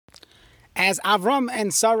As Avram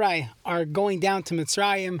and Sarai are going down to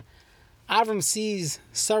Mitzrayim, Avram sees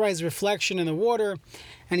Sarai's reflection in the water,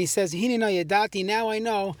 and he says, Hinina yadati, now I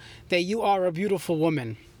know that you are a beautiful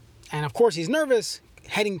woman. And of course he's nervous,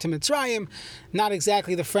 heading to Mitzrayim, not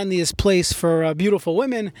exactly the friendliest place for beautiful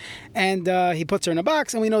women, and he puts her in a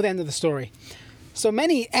box, and we know the end of the story. So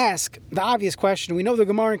many ask the obvious question. We know the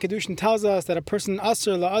Gemara in Kedushin tells us that a person,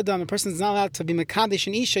 Asr la'adam, a person is not allowed to be Mekadesh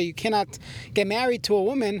and Isha. You cannot get married to a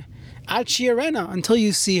woman Ad Shiarena until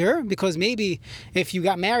you see her, because maybe if you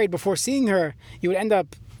got married before seeing her, you would end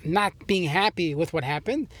up not being happy with what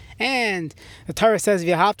happened. And the Torah says,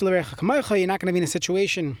 you're not going to be in a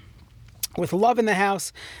situation with love in the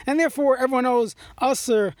house, and therefore everyone knows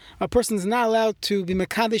Asr, a person's not allowed to be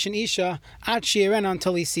Mekadesh and Isha Ad Shiarena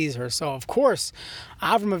until he sees her. So of course,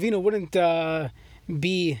 Avram Avinu wouldn't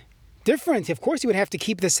be different. Of course, he would have to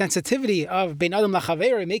keep the sensitivity of Bein Adam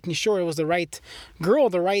Lachaveira, making sure it was the right girl,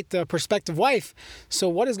 the right prospective wife. So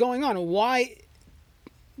what is going on? Why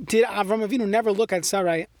did Avram Avinu never look at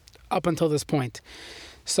Sarai up until this point?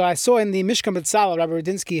 So I saw in the Mishkan B'Tzalel, Rabbi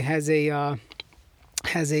Rudinsky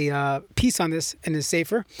has a piece on this in his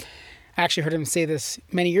Sefer. I actually heard him say this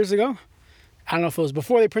many years ago. I don't know if it was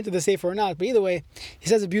before they printed the Sefer or not, but either way, he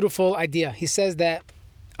says a beautiful idea. He says that,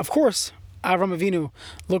 of course, Avram Avinu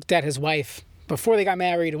looked at his wife before they got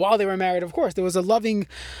married, while they were married. Of course, there was a loving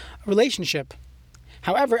relationship.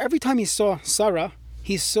 However, every time he saw Sarah,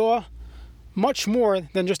 he saw much more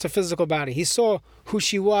than just a physical body. He saw who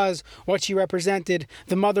she was, what she represented,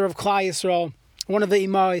 the mother of Klal Yisrael, one of the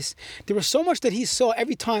imais. There was so much that he saw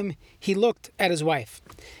every time he looked at his wife.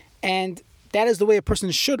 And that is the way a person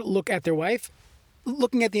should look at their wife,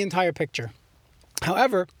 looking at the entire picture.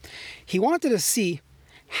 However, he wanted to see,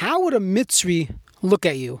 how would a Mitzri look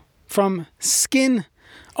at you from skin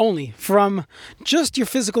only, from just your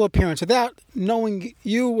physical appearance, without knowing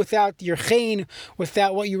you, without your chen,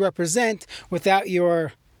 without what you represent, without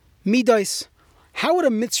your midos? How would a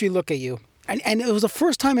Mitzri look at you? And it was the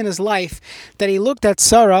first time in his life that he looked at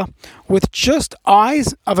Sarah with just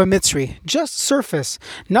eyes of a Mitzri, just surface,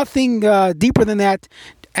 nothing deeper than that,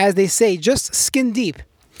 as they say, just skin deep.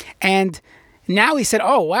 And now he said,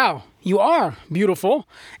 oh, wow, you are beautiful,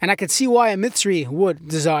 and I could see why a Mitzri would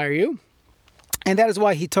desire you. And that is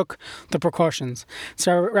why he took the precautions.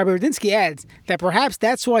 So Rabbi Rudinsky adds that perhaps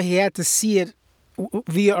that's why he had to see it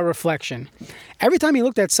via a reflection. Every time he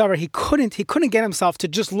looked at Sarah, he couldn't get himself to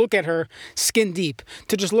just look at her skin deep,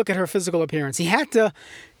 to just look at her physical appearance.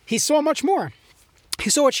 He saw much more. He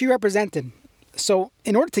saw what she represented. So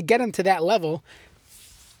in order to get him to that level,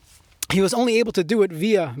 he was only able to do it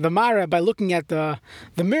via the Mara, by looking at the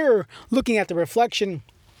mirror, looking at the reflection,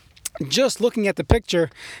 just looking at the picture.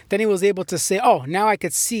 Then he was able to say, oh, now I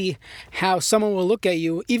could see how someone will look at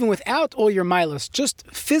you, even without all your milas, just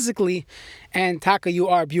physically, and Taka, you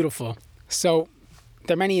are beautiful. So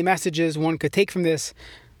there are many messages one could take from this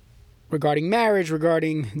regarding marriage,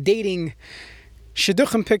 regarding dating,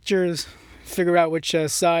 shidduchim pictures, figure out which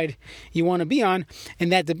side you want to be on in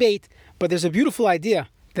that debate. But there's a beautiful idea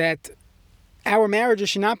that our marriages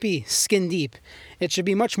should not be skin deep. It should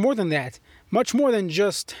be much more than that. Much more than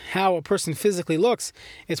just how a person physically looks.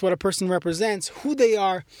 It's what a person represents, who they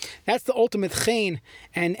are. That's the ultimate chen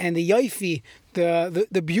and the yaifi,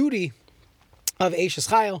 the beauty of Eishes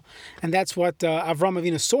Chayil. And that's what Avram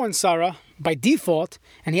Avinu saw in Sarah by default.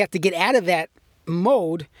 And he had to get out of that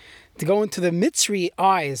mode to go into the Mitzri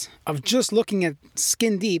eyes of just looking at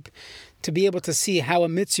skin deep, to be able to see how a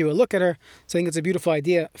Mitzri will look at her. So I think it's a beautiful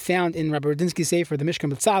idea found in Rabbi Rudinsky's Sefer, the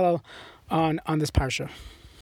Mishkan B'Tzalel, on this parsha.